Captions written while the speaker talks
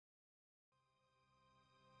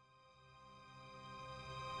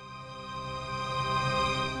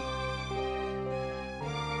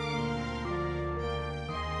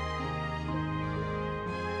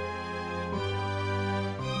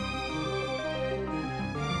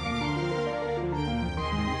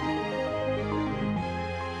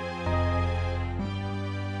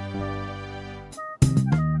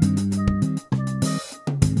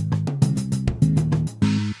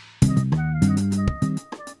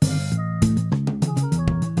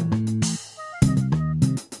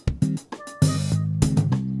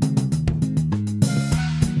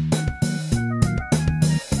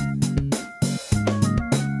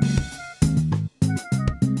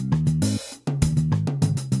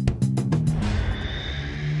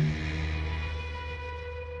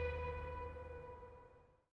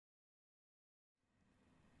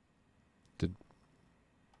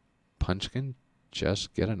Punchkin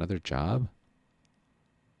just get another job?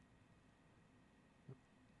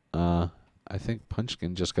 I think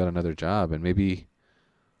Punchkin just got another job, and maybe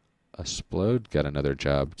Explode got another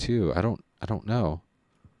job too. I don't know.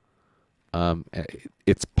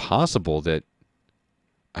 It's possible that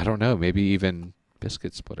I don't know. Maybe even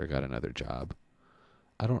Biscuit Splitter got another job.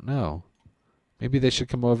 I don't know. Maybe they should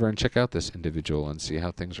come over and check out this individual and see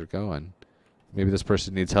how things are going. Maybe this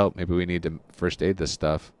person needs help. Maybe we need to first aid this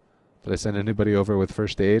stuff. Did I send anybody over with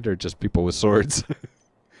first aid or just people with swords?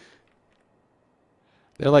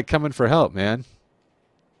 They're like coming for help, man.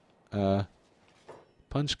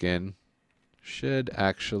 Punchkin should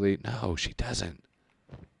actually... No, she doesn't.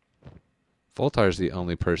 Voltar's the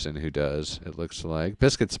only person who does, it looks like.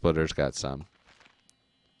 Biscuit Splitter's got some.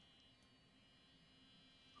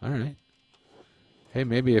 Alright. Hey,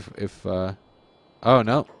 maybe if oh,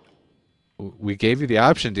 no. We gave you the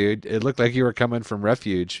option, dude. It looked like you were coming from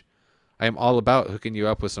refuge. I am all about hooking you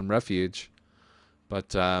up with some refuge.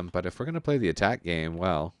 But if we're going to play the attack game,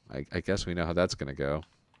 well, I guess we know how that's going to go.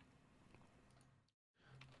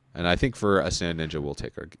 And I think for a Sand Ninja, we'll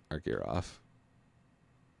take our gear off.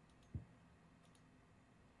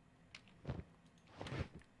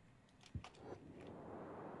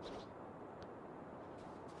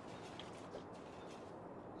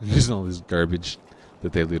 Using all this garbage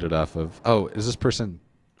that they looted off of. Oh, is this person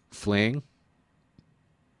fleeing?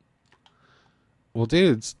 Well,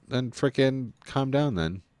 dudes, then frickin' calm down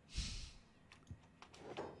then.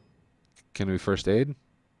 Can we first aid?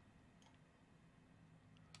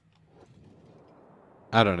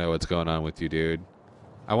 I don't know what's going on with you, dude.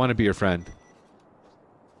 I want to be your friend.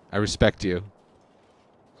 I respect you.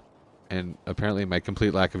 And apparently my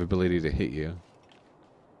complete lack of ability to hit you.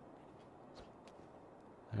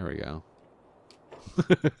 There we go.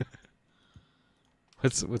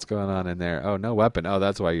 What's going on in there? Oh, no weapon. Oh,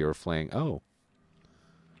 that's why you were fleeing. Oh.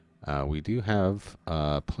 We do have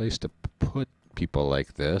a place to put people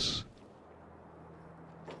like this.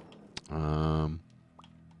 And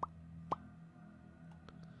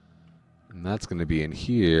that's going to be in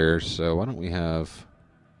here. So why don't we have...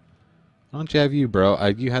 Why don't you have you, bro?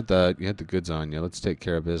 You had the goods on you. Let's take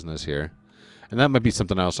care of business here. And that might be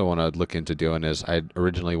something I also want to look into doing. Is I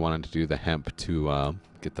originally wanted to do the hemp to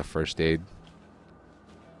get the first aid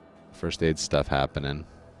stuff happening.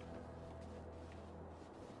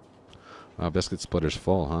 Wow, Biscuit Splitter's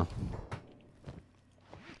full, huh?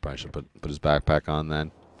 Probably should put his backpack on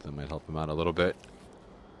then. That might help him out a little bit.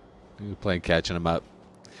 Maybe playing catching him up.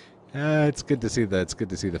 It's good to see that. It's good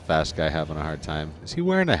to see the fast guy having a hard time. Is he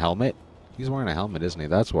wearing a helmet? He's wearing a helmet, isn't he?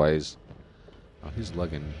 That's why he's. Oh, he's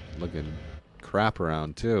lugging crap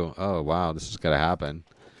around too. Oh wow, this is gonna happen.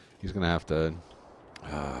 He's gonna have to.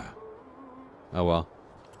 Oh well.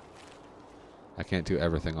 I can't do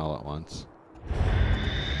everything all at once.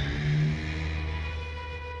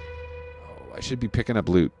 Oh, I should be picking up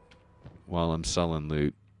loot while I'm selling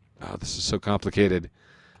loot. Oh, this is so complicated.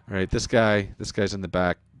 All right, this guy's in the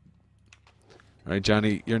back. All right,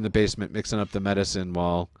 Johnny, you're in the basement mixing up the medicine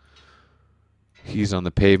while he's on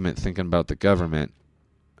the pavement thinking about the government.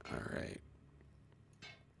 All right.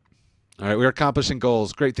 All right, we're accomplishing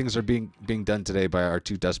goals. Great things are being done today by our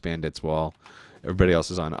two Dust Bandits while everybody else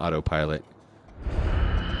is on autopilot.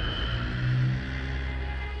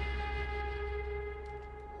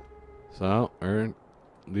 So, we're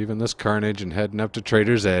leaving this carnage and heading up to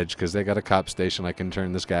Trader's Edge because they got a cop station I can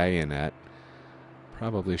turn this guy in at.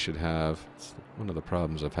 Probably should have... It's one of the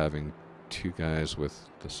problems of having two guys with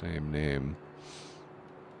the same name.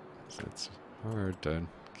 It's hard to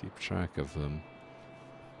keep track of them.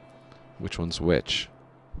 Which one's which?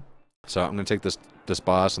 So I'm going to take this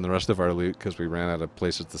boss and the rest of our loot because we ran out of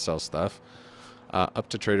places to sell stuff up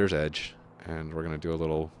to Trader's Edge, and we're going to do a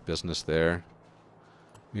little business there.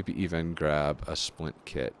 Maybe even grab a splint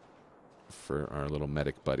kit for our little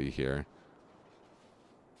medic buddy here.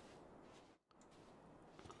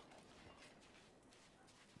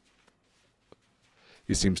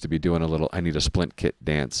 He seems to be doing a little I need a splint kit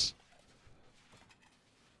dance.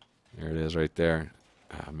 There it is right there.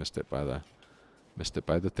 I missed it by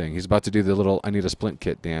the thing. He's about to do the little I need a splint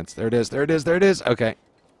kit dance. There it is. There it is. There it is. Okay.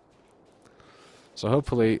 So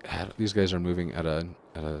hopefully these guys are moving at a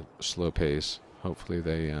slow pace. Hopefully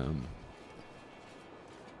they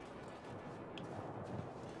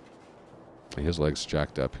his leg's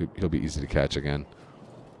jacked up. He'll be easy to catch again.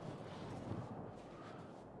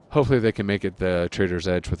 Hopefully they can make it the Trader's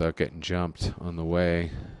Edge without getting jumped on the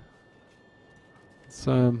way.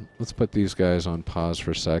 Let's put these guys on pause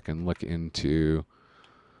for a second. Look into,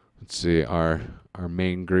 let's see, our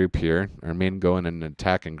main group here, our main going and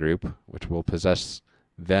attacking group, which will possess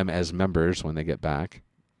them as members when they get back.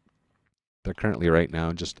 They're currently right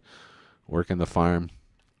now just working the farm,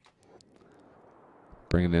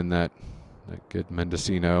 bringing in that good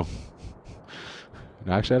Mendocino.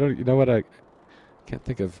 No, actually, I don't. You know what? I can't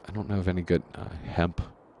think of. I don't know of any good hemp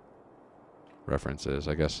references.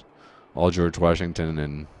 I guess all George Washington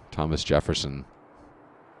and Thomas Jefferson.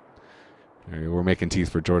 We're making teeth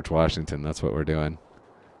for George Washington. That's what we're doing.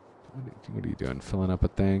 What are you doing? Filling up a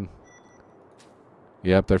thing?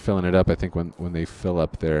 Yep, they're filling it up. I think when they fill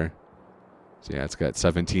up their... So yeah, it's got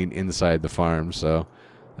 17 inside the farm, so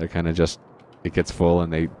they're kind of just... It gets full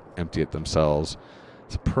and they empty it themselves.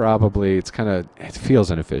 It's probably... It feels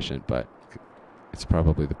inefficient, but it's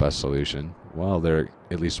probably the best solution.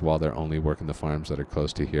 At least while they're only working the farms that are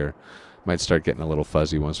close to here. Might start getting a little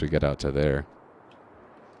fuzzy once we get out to there.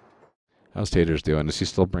 How's Tater's doing? Is he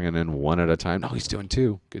still bringing in one at a time? No, he's doing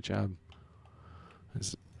two. Good job.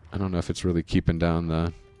 I don't know if it's really keeping down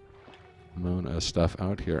the amount of stuff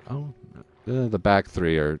out here. Oh, the back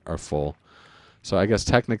three are full. So I guess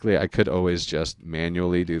technically I could always just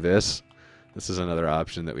manually do this. This is another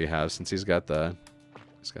option that we have since he's got the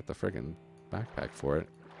friggin' backpack for it.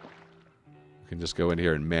 We can just go in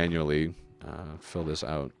here and manually fill this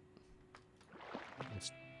out.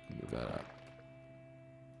 Let's move that up.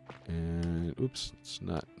 And oops, it's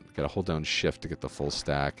not. Got to hold down shift to get the full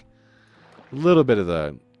stack. A little bit of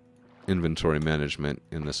the inventory management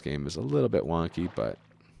in this game is a little bit wonky, but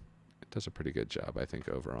it does a pretty good job, I think,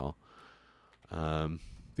 overall. The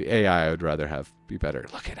AI I would rather have be better.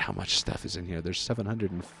 Look at how much stuff is in here. There's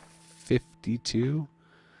 752,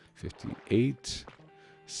 58,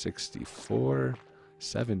 64,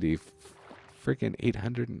 70, freaking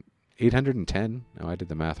 810. No, I did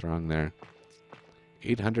the math wrong there.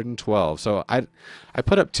 812. So I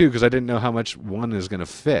put up 2 because I didn't know how much one is going to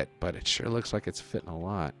fit, but it sure looks like it's fitting a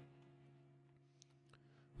lot.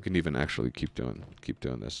 We can even actually keep doing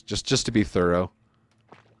this just to be thorough.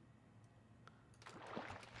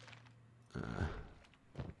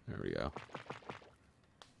 There we go.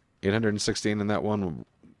 816 in that one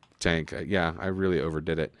tank. Yeah, I really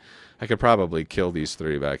overdid it. I could probably kill these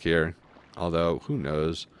 3 back here, although who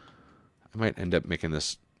knows? I might end up making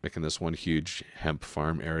this one huge hemp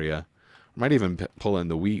farm area. I might even pull in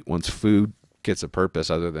the wheat once food gets a purpose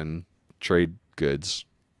other than trade goods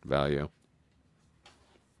value.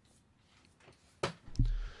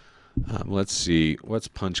 Let's see. What's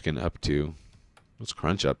Punchkin up to? What's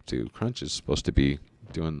Crunch up to? Crunch is supposed to be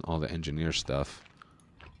doing all the engineer stuff.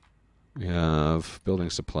 We have building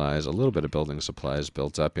supplies. A little bit of building supplies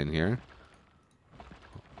built up in here.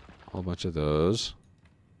 A whole bunch of those.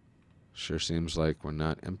 Sure seems like we're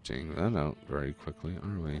not emptying that out very quickly,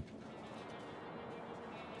 are we?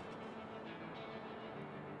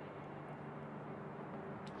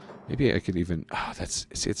 Maybe I could even... Oh,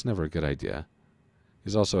 it's never a good idea.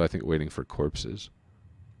 He's also, I think, waiting for corpses.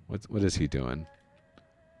 What is he doing?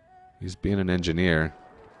 He's being an engineer.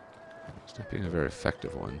 He's not being a very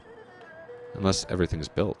effective one. Unless everything's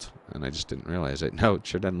built, and I just didn't realize it. No, it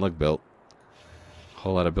sure doesn't look built.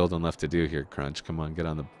 Whole lot of building left to do here, Crunch. Come on, get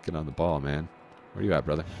on the ball, man. Where you at,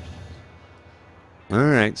 brother? All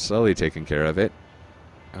right, slowly taking care of it.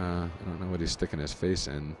 I don't know what he's sticking his face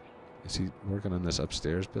in. Is he working on this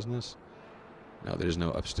upstairs business? No, there's no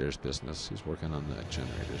upstairs business. He's working on the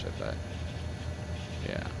generators, I bet.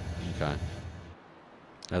 Yeah, okay.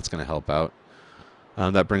 That's going to help out.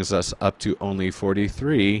 That brings us up to only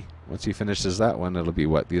 43. Once he finishes that one, it'll be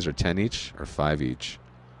what? These are 10 each or 5 each?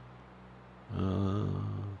 Let's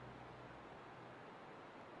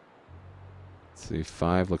see,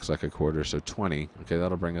 5 looks like a quarter, so 20. Okay,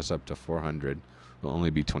 that'll bring us up to 400. We'll only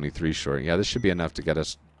be 23 short. Yeah, this should be enough to get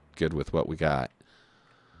us good with what we got.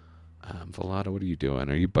 Volata, what are you doing?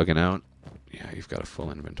 Are you bugging out? Yeah, you've got a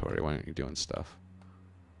full inventory. Why aren't you doing stuff?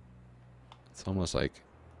 It's almost like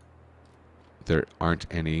there aren't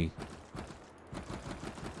any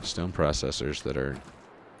stone processors that are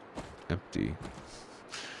empty.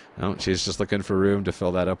 No, she's just looking for room to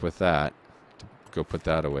fill that up with that. To go put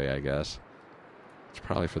that away, I guess. It's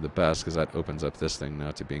probably for the best, because that opens up this thing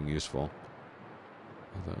now to being useful.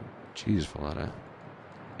 Although, geez, Volata.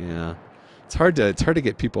 Yeah. It's hard to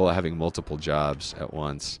get people having multiple jobs at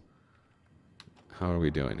once. How are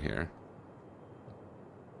we doing here?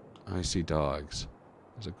 I see dogs.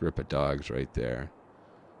 There's a group of dogs right there.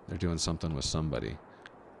 They're doing something with somebody.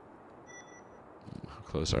 How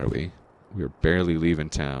close are we? We're barely leaving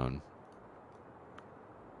town.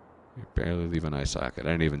 We're barely leaving iSocket. I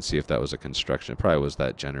didn't even see if that was a construction. It probably was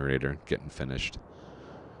that generator getting finished.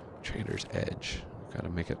 Trader's Edge. We've got to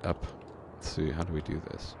make it up. Let's see, how do we do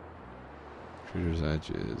this? Trader's Edge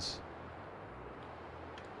is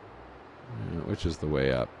Which is the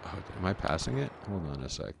way up? Oh, am I passing it? Hold on a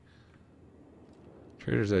sec.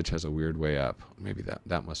 Trader's Edge has a weird way up. Maybe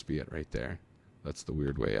that must be it right there. That's the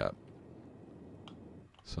weird way up.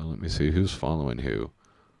 So let me see who's following who.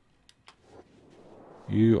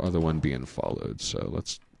 You are the one being followed, so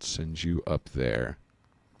let's send you up there.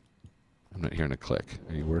 I'm not hearing a click.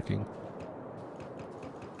 Are you working?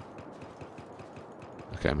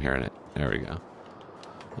 Okay, I'm hearing it. There we go.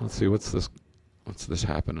 Let's see, what's this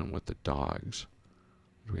happening with the dogs?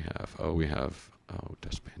 What do we have? Oh, we have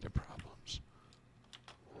Dust Bandit problems.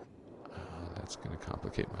 That's going to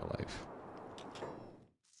complicate my life.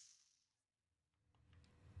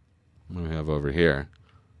 What do we have over here?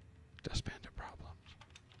 Dust Bandit problems.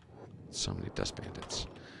 So many Dust Bandits.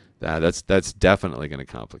 That's definitely going to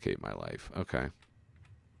complicate my life. Okay.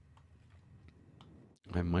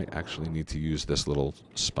 I might actually need to use this little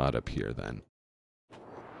spot up here then.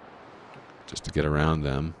 Just to get around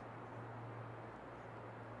them.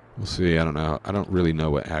 We'll see. I don't know. I don't really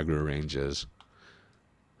know what aggro range is.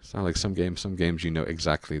 It's not like some games. Some games you know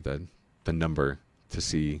exactly the number to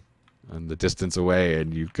see and the distance away,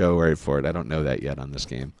 and you go right for it. I don't know that yet on this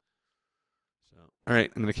game. So, all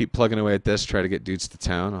right, I'm gonna keep plugging away at this. Try to get dudes to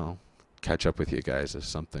town. I'll catch up with you guys if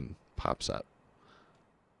something pops up.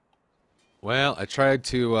 Well, I tried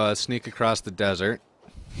to sneak across the desert,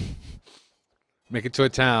 make it to a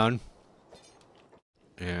town,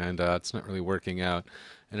 and it's not really working out.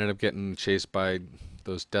 Ended up getting chased by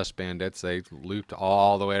those Dust Bandits. They looped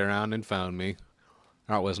all the way around and found me.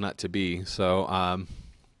 That was not to be. So,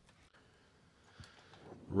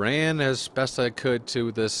 ran as best I could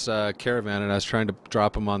to this caravan, and I was trying to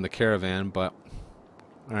drop them on the caravan, but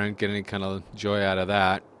I didn't get any kind of joy out of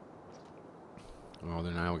that. Oh,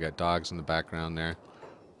 then now we got dogs in the background there.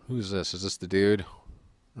 Who's this? Is this the dude?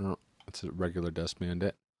 Oh, it's a regular Dust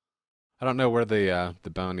Bandit. I don't know where the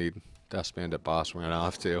bounty Dust Bandit boss went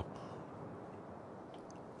off to.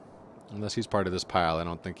 Unless he's part of this pile, I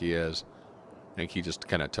don't think he is. I think he just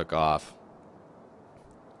kind of took off.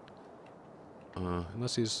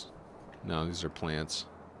 Unless he's... No, these are plants.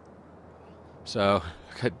 So,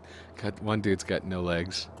 got one dude's got no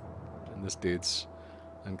legs. And this dude's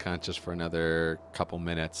unconscious for another couple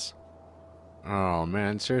minutes. Oh,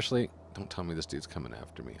 man, seriously? Don't tell me this dude's coming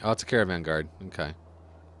after me. Oh, it's a caravan guard. Okay.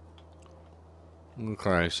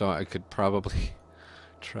 Okay, so I could probably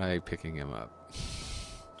try picking him up.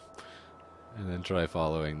 And then try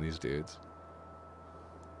following these dudes.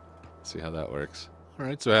 See how that works.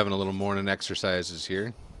 Alright, so having a little morning exercises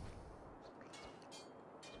here.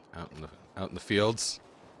 Out in the fields.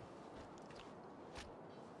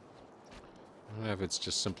 I don't know if it's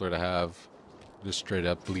just simpler to have just straight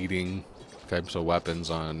up bleeding types of weapons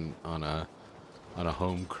on a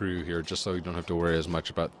home crew here, just so you don't have to worry as much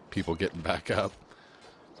about people getting back up.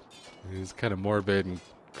 It's kind of morbid and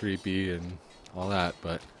creepy and all that,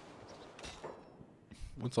 but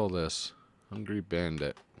what's all this? Hungry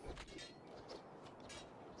Bandit.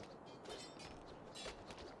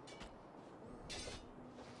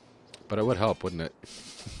 But it would help, wouldn't it?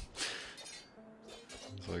 It's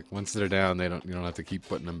like once they're down, you don't have to keep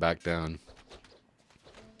putting them back down.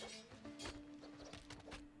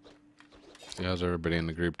 See, how's everybody in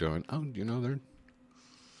the group doing? Oh, you know, they're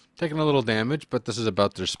taking a little damage, but this is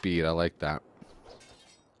about their speed. I like that.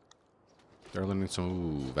 They're learning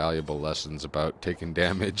some valuable lessons about taking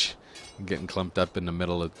damage and getting clumped up in the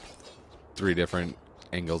middle of 3 different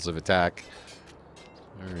angles of attack.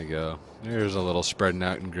 There we go. There's a little spreading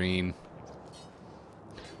out in green.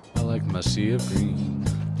 I like my sea of green.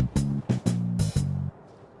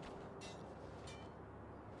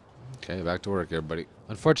 Okay, back to work, everybody.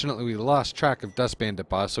 Unfortunately, we lost track of Dust Bandit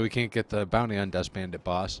Boss, so we can't get the bounty on Dust Bandit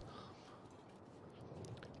Boss.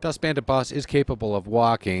 Dust Bandit Boss is capable of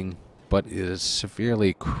walking, but is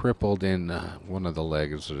severely crippled in one of the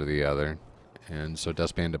legs or the other. And so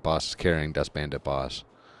Dust Bandit Boss is carrying Dust Bandit Boss.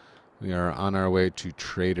 We are on our way to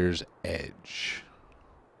Trader's Edge.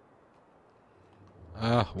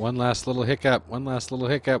 One last little hiccup. One last little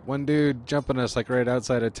hiccup. One dude jumping us like right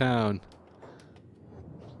outside of town.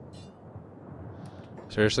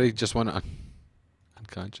 Seriously? Just one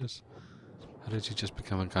unconscious? How did you just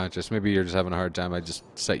become unconscious? Maybe you're just having a hard time. I just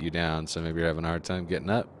set you down, so maybe you're having a hard time getting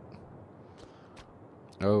up.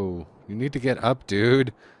 Oh, you need to get up,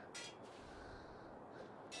 dude.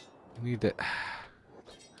 You need to...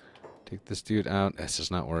 Take this dude out. This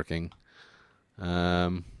is not working.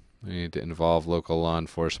 We need to involve local law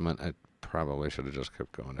enforcement. I probably should have just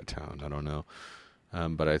kept going to town. I don't know.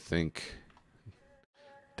 But I think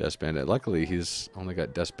Dust Bandit. Luckily, he's only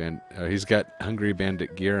got Dust Bandit. He's got Hungry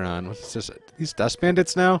Bandit gear on. What's this? These Dust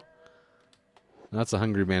Bandits now? That's a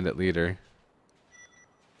hungry bandit leader.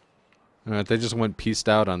 Alright, they just went pieced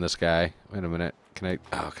out on this guy. Wait a minute. Can I...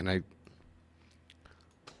 Oh, can I...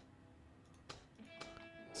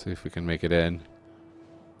 See if we can make it in.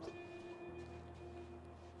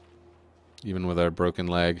 Even with our broken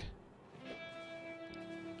leg.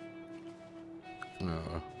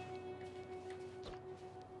 Oh.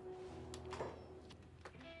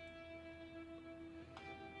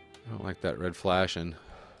 I don't like that red flashing.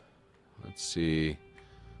 Let's see.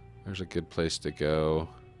 There's a good place to go.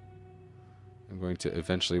 I'm going to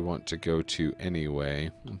eventually want to go to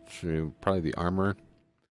anyway. Through probably the armor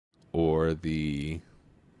or the...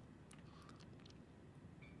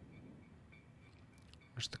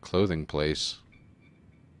 Where's the clothing place?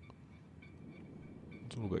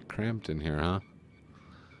 It's a little bit cramped in here, huh?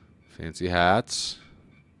 Fancy hats.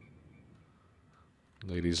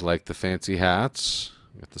 Ladies like the fancy hats.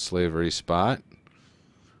 Got the slavery spot.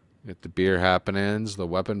 Got the beer happenings, the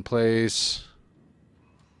weapon place.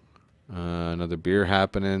 Another beer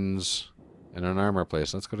happenings, and an armor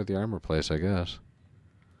place. Let's go to the armor place, I guess.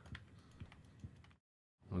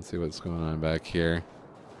 Let's see what's going on back here.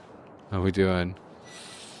 How are we doing?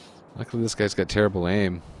 Luckily this guy's got terrible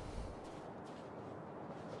aim.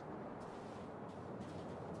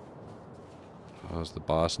 Oh, is the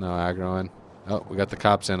boss now aggroing? Oh, we got the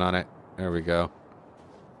cops in on it. There we go.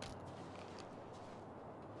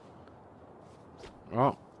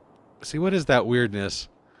 Oh, see, what is that weirdness?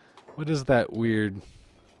 What is that weird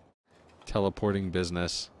teleporting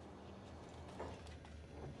business?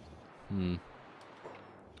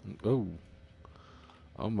 Oh.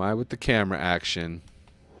 Oh my, with the camera action.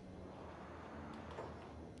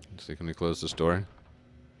 Let's see, can we close this door?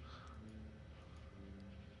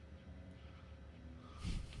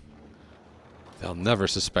 They'll never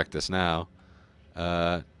suspect us now.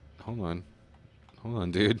 Hold on. Hold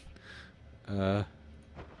on, dude.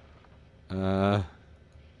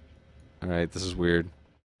 Alright, this is weird.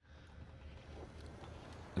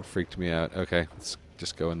 It freaked me out. Okay, let's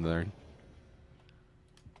just go in there.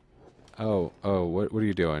 Oh, what are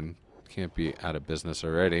you doing? Can't be out of business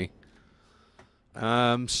already.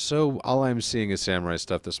 So all I'm seeing is samurai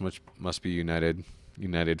stuff. This must be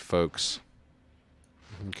United folks.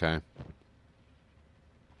 Okay.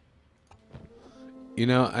 You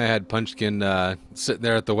know, I had Punchkin sitting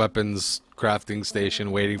there at the weapons crafting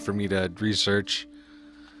station waiting for me to research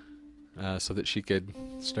so that she could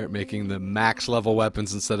start making the max level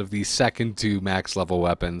weapons instead of the second to max level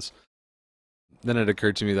weapons. Then it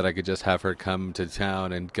occurred to me that I could just have her come to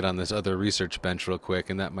town and get on this other research bench real quick,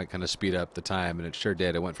 and that might kind of speed up the time, and it sure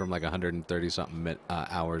did. It went from like 130-something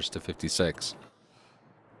hours to 56.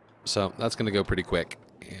 So that's going to go pretty quick.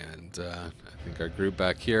 And I think our group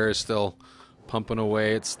back here is still pumping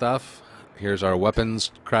away at stuff. Here's our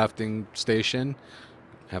weapons crafting station.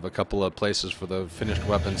 Have a couple of places for the finished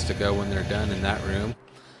weapons to go when they're done in that room.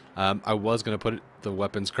 I was going to put the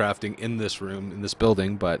weapons crafting in this room, in this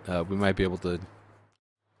building, but we might be able to,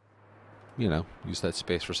 you know, use that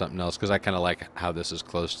space for something else, because I kind of like how this is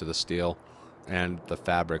close to the steel and the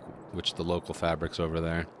fabric, which the local fabric's over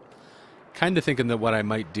there. Kind of thinking that what I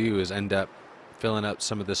might do is end up filling up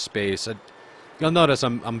some of this space. You'll notice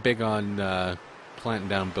I'm big on planting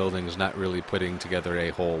down buildings, not really putting together a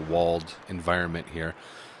whole walled environment here.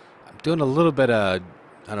 I'm doing a little bit of,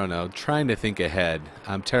 I don't know, trying to think ahead.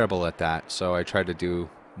 I'm terrible at that, so I try to do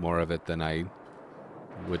more of it than I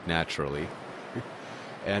would naturally.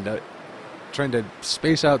 And trying to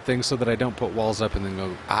space out things so that I don't put walls up and then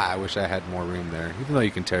go, I wish I had more room there. Even though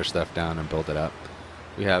you can tear stuff down and build it up.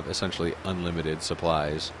 We have essentially unlimited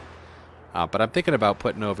supplies. But I'm thinking about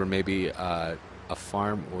putting over maybe a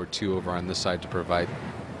farm or two over on this side to provide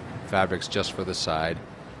fabrics just for the side.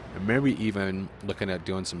 And maybe even looking at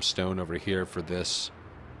doing some stone over here for this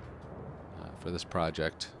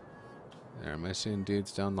project. There, am I seeing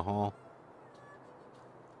dudes down the hall?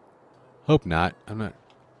 Hope not.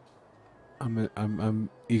 I'm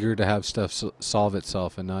eager to have stuff solve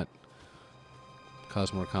itself and not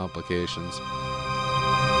cause more complications.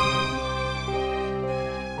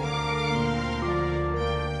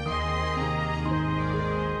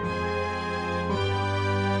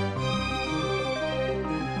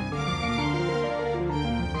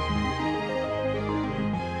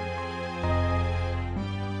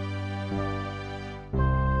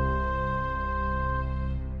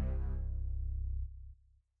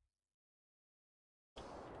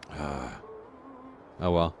 Oh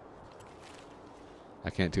well. I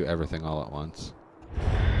can't do everything all at once.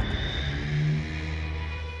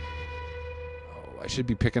 Oh, I should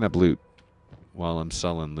be picking up loot while I'm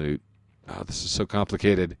selling loot. Oh, this is so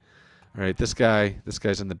complicated. Alright, this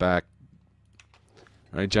guy's in the back.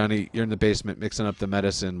 All right, Johnny, you're in the basement mixing up the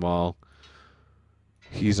medicine while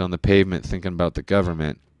he's on the pavement thinking about the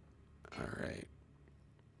government. All right.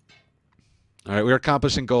 All right, we're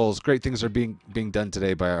accomplishing goals. Great things are being done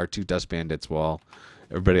today by our 2 Dust Bandits while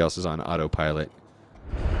everybody else is on autopilot.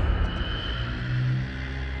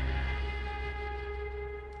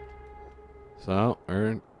 So,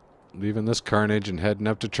 we're leaving this carnage and heading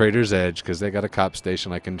up to Trader's Edge because they got a cop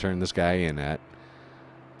station I can turn this guy in at.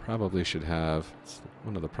 Probably should have... It's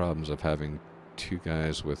one of the problems of having 2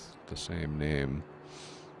 guys with the same name.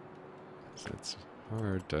 It's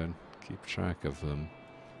hard to keep track of them.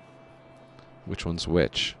 Which one's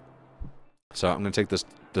which? So I'm going to take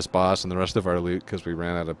this boss and the rest of our loot because we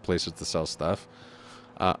ran out of places to sell stuff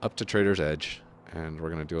up to Trader's Edge, and we're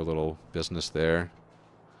going to do a little business there.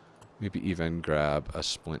 Maybe even grab a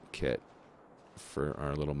splint kit for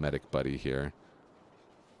our little medic buddy here.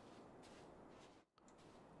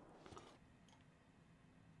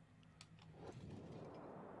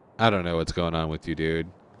 I don't know what's going on with you, dude.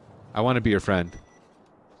 I want to be your friend.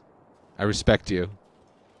 I respect you.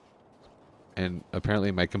 And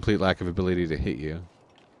apparently my complete lack of ability to hit you.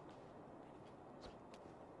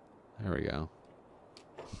 There we go.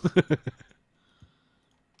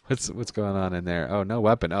 What's going on in there? Oh, no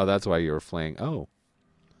weapon. Oh, that's why you were fleeing. Oh.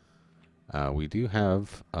 We do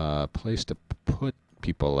have a place to put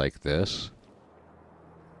people like this.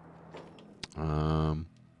 And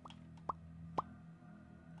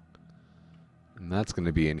that's going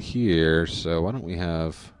to be in here. So why don't we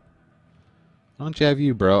have... Why don't you have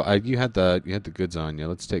you, bro? You had the goods on you.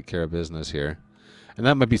 Let's take care of business here. And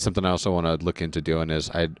that might be something I also want to look into doing. Is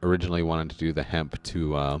I originally wanted to do the hemp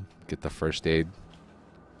to get the first aid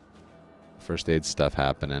stuff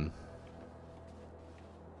happening.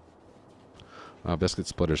 Wow, Biscuit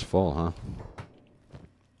Splitter's full, huh?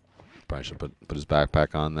 Probably should put his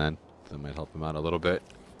backpack on then. That might help him out a little bit.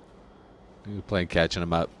 Maybe playing catching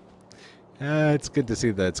him up. It's good to see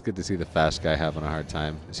the fast guy having a hard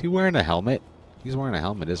time. Is he wearing a helmet? He's wearing a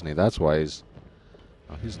helmet, isn't he? That's why he's...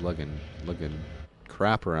 Oh, he's lugging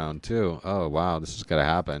crap around, too. Oh, wow, this is going to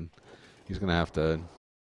happen. He's going to have to...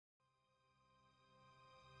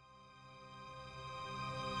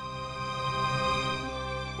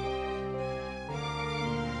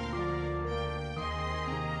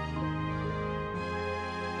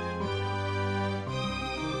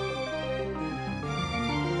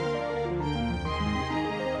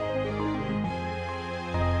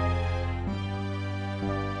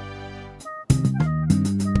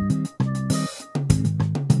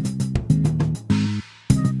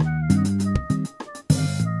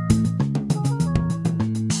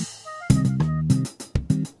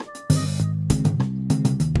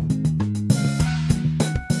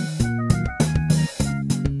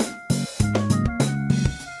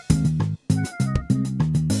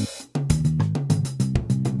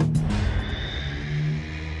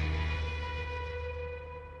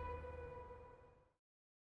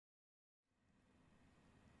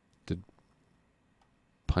 Did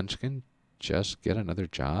Punchkin just get another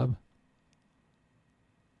job?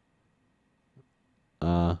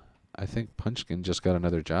 I think Punchkin just got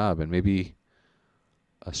another job, and maybe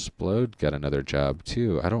Splode got another job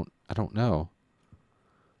too. I don't know.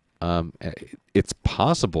 It's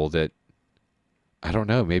possible that, I don't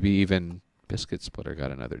know, maybe even Biscuit Splitter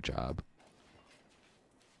got another job.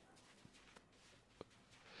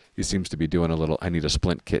 He seems to be doing a little I need a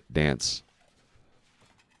splint kit dance.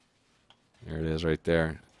 There it is right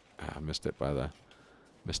there. I missed it by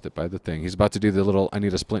the thing. He's about to do the little I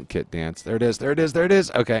need a splint kit dance. There it is. There it is. There it is.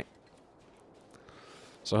 Okay.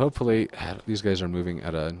 So hopefully these guys are moving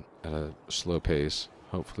at a slow pace.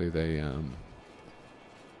 Hopefully they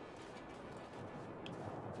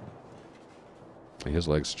his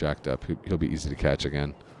leg's jacked up. He'll be easy to catch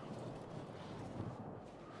again.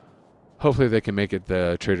 Hopefully they can make it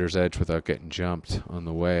the Trader's Edge without getting jumped on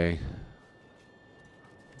the way.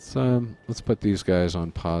 Let's put these guys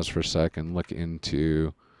on pause for a second. Look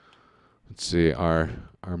into, let's see, our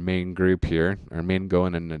main group here, our main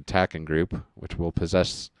going and attacking group, which will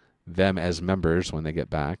possess them as members when they get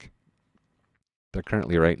back. They're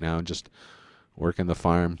currently right now just working the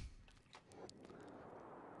farm,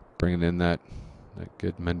 bringing in that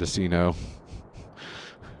good Mendocino.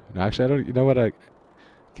 No, actually, I don't. You know what? I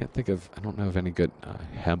can't think of. I don't know of any good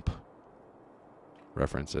hemp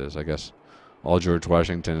references. I guess all George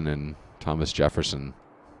Washington and Thomas Jefferson.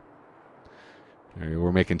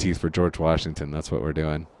 We're making teeth for George Washington. That's what we're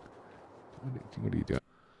doing. What are you doing?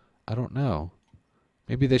 I don't know.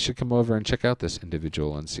 Maybe they should come over and check out this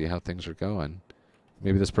individual and see how things are going.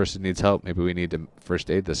 Maybe this person needs help. Maybe we need to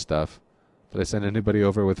first aid this stuff. Did I send anybody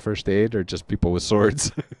over with first aid or just people with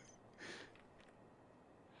swords?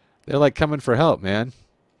 They're like coming for help, man.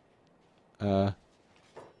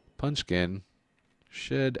 Punchkin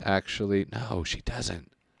should actually... No, she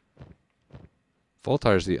doesn't.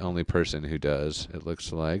 Voltar's the only person who does, it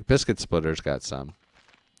looks like. Biscuit Splitter's got some.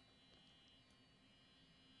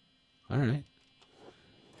 Alright.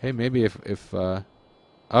 Hey, maybe if oh,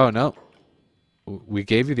 no. We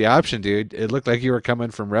gave you the option, dude. It looked like you were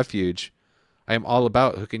coming from refuge. I am all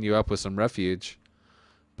about hooking you up with some refuge.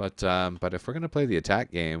 But if we're going to play the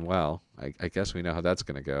attack game, well, I guess we know how that's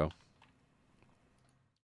going to go.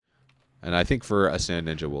 And I think for a Sand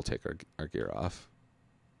Ninja, we'll take our gear off.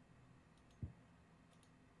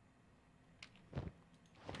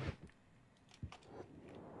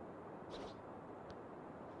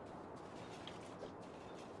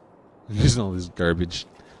 Using all this garbage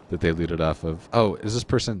that they looted off of. Oh, is this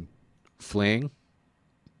person fleeing?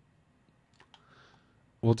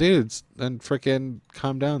 Well, dudes, then frickin'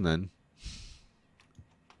 calm down then.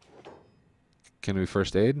 Can we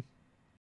first aid?